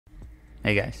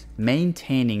Hey guys,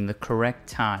 maintaining the correct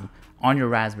time on your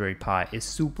Raspberry Pi is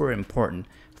super important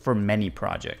for many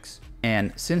projects.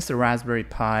 And since the Raspberry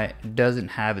Pi doesn't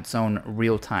have its own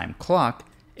real-time clock,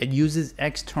 it uses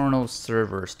external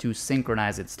servers to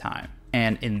synchronize its time.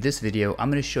 And in this video, I'm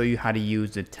going to show you how to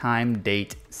use the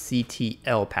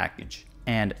timedatectl package.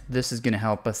 And this is going to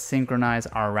help us synchronize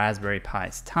our Raspberry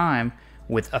Pi's time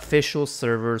with official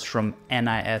servers from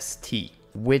NIST,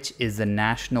 which is the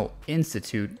National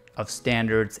Institute of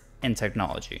Standards and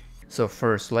Technology. So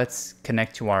first, let's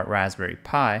connect to our Raspberry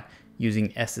Pi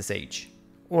using SSH,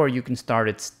 or you can start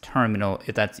its terminal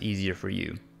if that's easier for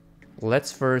you.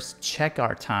 Let's first check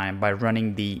our time by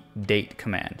running the date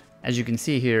command. As you can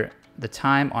see here, the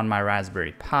time on my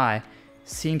Raspberry Pi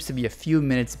seems to be a few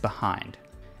minutes behind,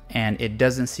 and it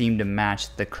doesn't seem to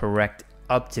match the correct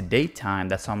up-to-date time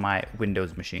that's on my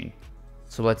Windows machine.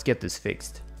 So let's get this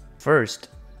fixed. First,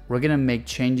 we're gonna make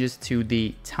changes to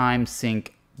the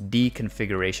TimeSyncD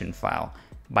configuration file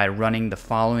by running the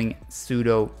following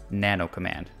sudo nano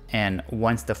command. And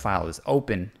once the file is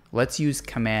open, let's use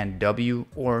command W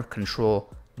or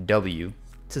control W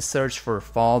to search for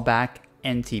fallback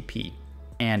NTP.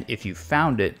 And if you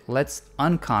found it, let's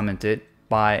uncomment it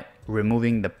by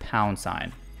removing the pound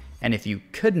sign. And if you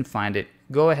couldn't find it,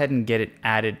 go ahead and get it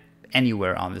added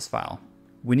anywhere on this file.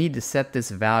 We need to set this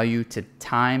value to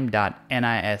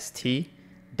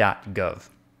time.nist.conf.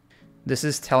 This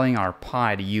is telling our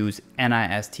Pi to use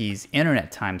NIST's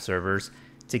Internet Time Servers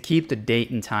to keep the date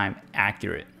and time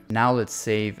accurate. Now let's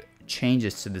save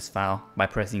changes to this file by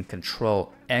pressing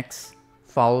Ctrl X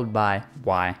followed by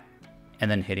Y and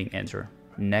then hitting enter.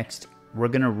 Next, we're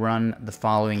gonna run the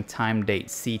following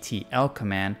timedatectl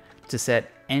command to set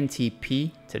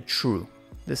NTP to true.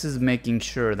 This is making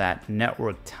sure that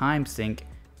network time sync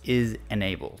is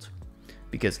enabled,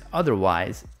 because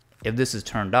otherwise, if this is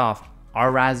turned off,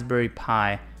 our Raspberry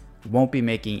Pi won't be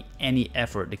making any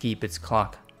effort to keep its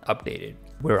clock updated.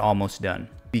 We're almost done.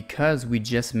 Because we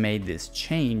just made this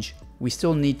change, we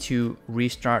still need to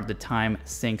restart the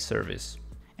TimeSyncD service,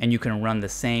 and you can run the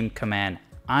same command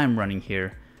I'm running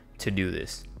here to do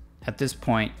this. At this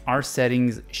point, our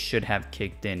settings should have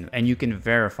kicked in, and you can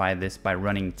verify this by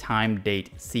running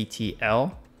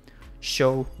timedatectl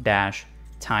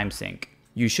show-timesync.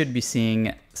 You should be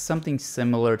seeing something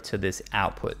similar to this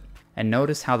output. And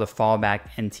notice how the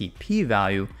fallback NTP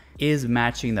value is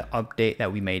matching the update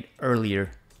that we made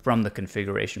earlier from the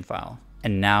configuration file.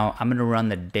 And now I'm gonna run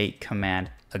the date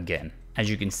command again. As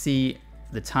you can see,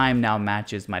 the time now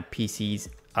matches my PC's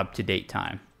up-to-date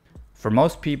time. For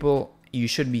most people, you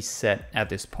should be set at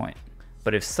this point.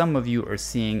 But if some of you are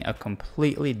seeing a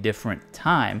completely different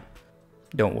time,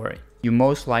 don't worry. You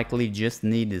most likely just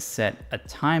need to set a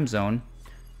time zone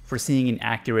for seeing an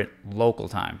accurate local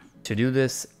time. To do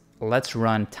this, let's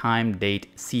run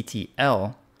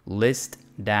timedatectl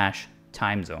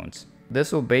list-timezones.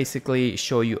 This will basically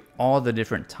show you all the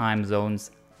different time zones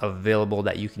available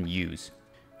that you can use.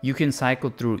 You can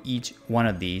cycle through each one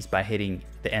of these by hitting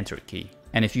the enter key.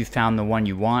 And if you found the one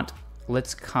you want,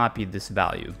 let's copy this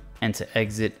value. And to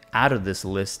exit out of this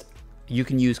list, you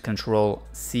can use Control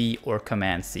C or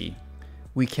Command C.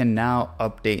 We can now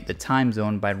update the time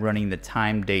zone by running the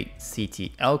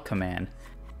timedatectl command,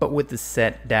 but with the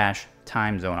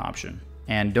set-timezone option.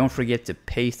 And don't forget to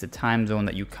paste the time zone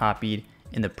that you copied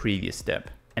in the previous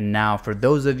step. And now for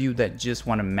those of you that just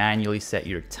want to manually set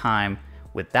your time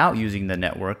without using the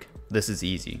network, this is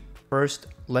easy. First,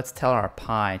 let's tell our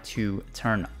Pi to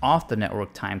turn off the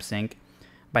network time sync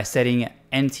by setting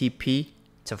NTP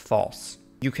to false.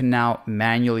 You can now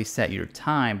manually set your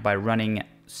time by running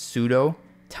sudo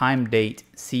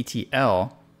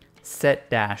timedatectl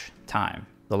set-time.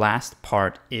 The last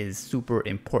part is super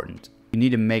important. You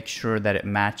need to make sure that it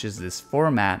matches this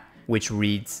format, which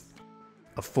reads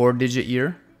a 4-digit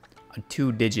year, a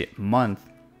 2-digit month,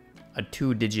 a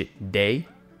 2-digit day,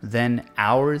 then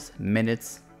hours,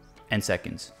 minutes, and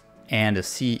seconds. And to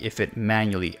see if it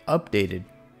manually updated,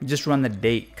 just run the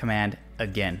date command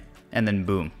again, and then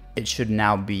boom, it should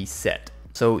now be set.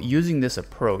 So using this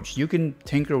approach, you can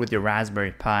tinker with your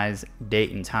Raspberry Pi's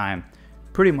date and time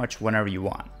pretty much whenever you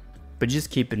want. But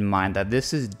just keep in mind that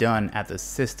this is done at the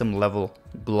system level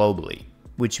globally,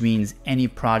 which means any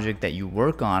project that you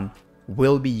work on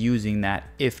will be using that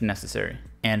if necessary.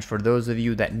 And for those of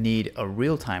you that need a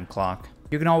real-time clock,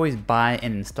 you can always buy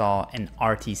and install an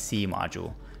RTC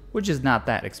module, which is not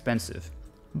that expensive.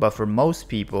 But for most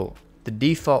people, the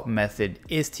default method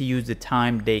is to use the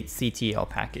timedatectl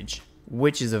package,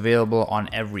 which is available on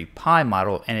every Pi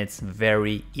model, and it's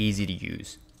very easy to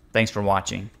use. Thanks for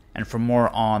watching, and for more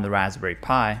on the Raspberry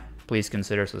Pi, please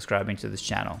consider subscribing to this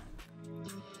channel.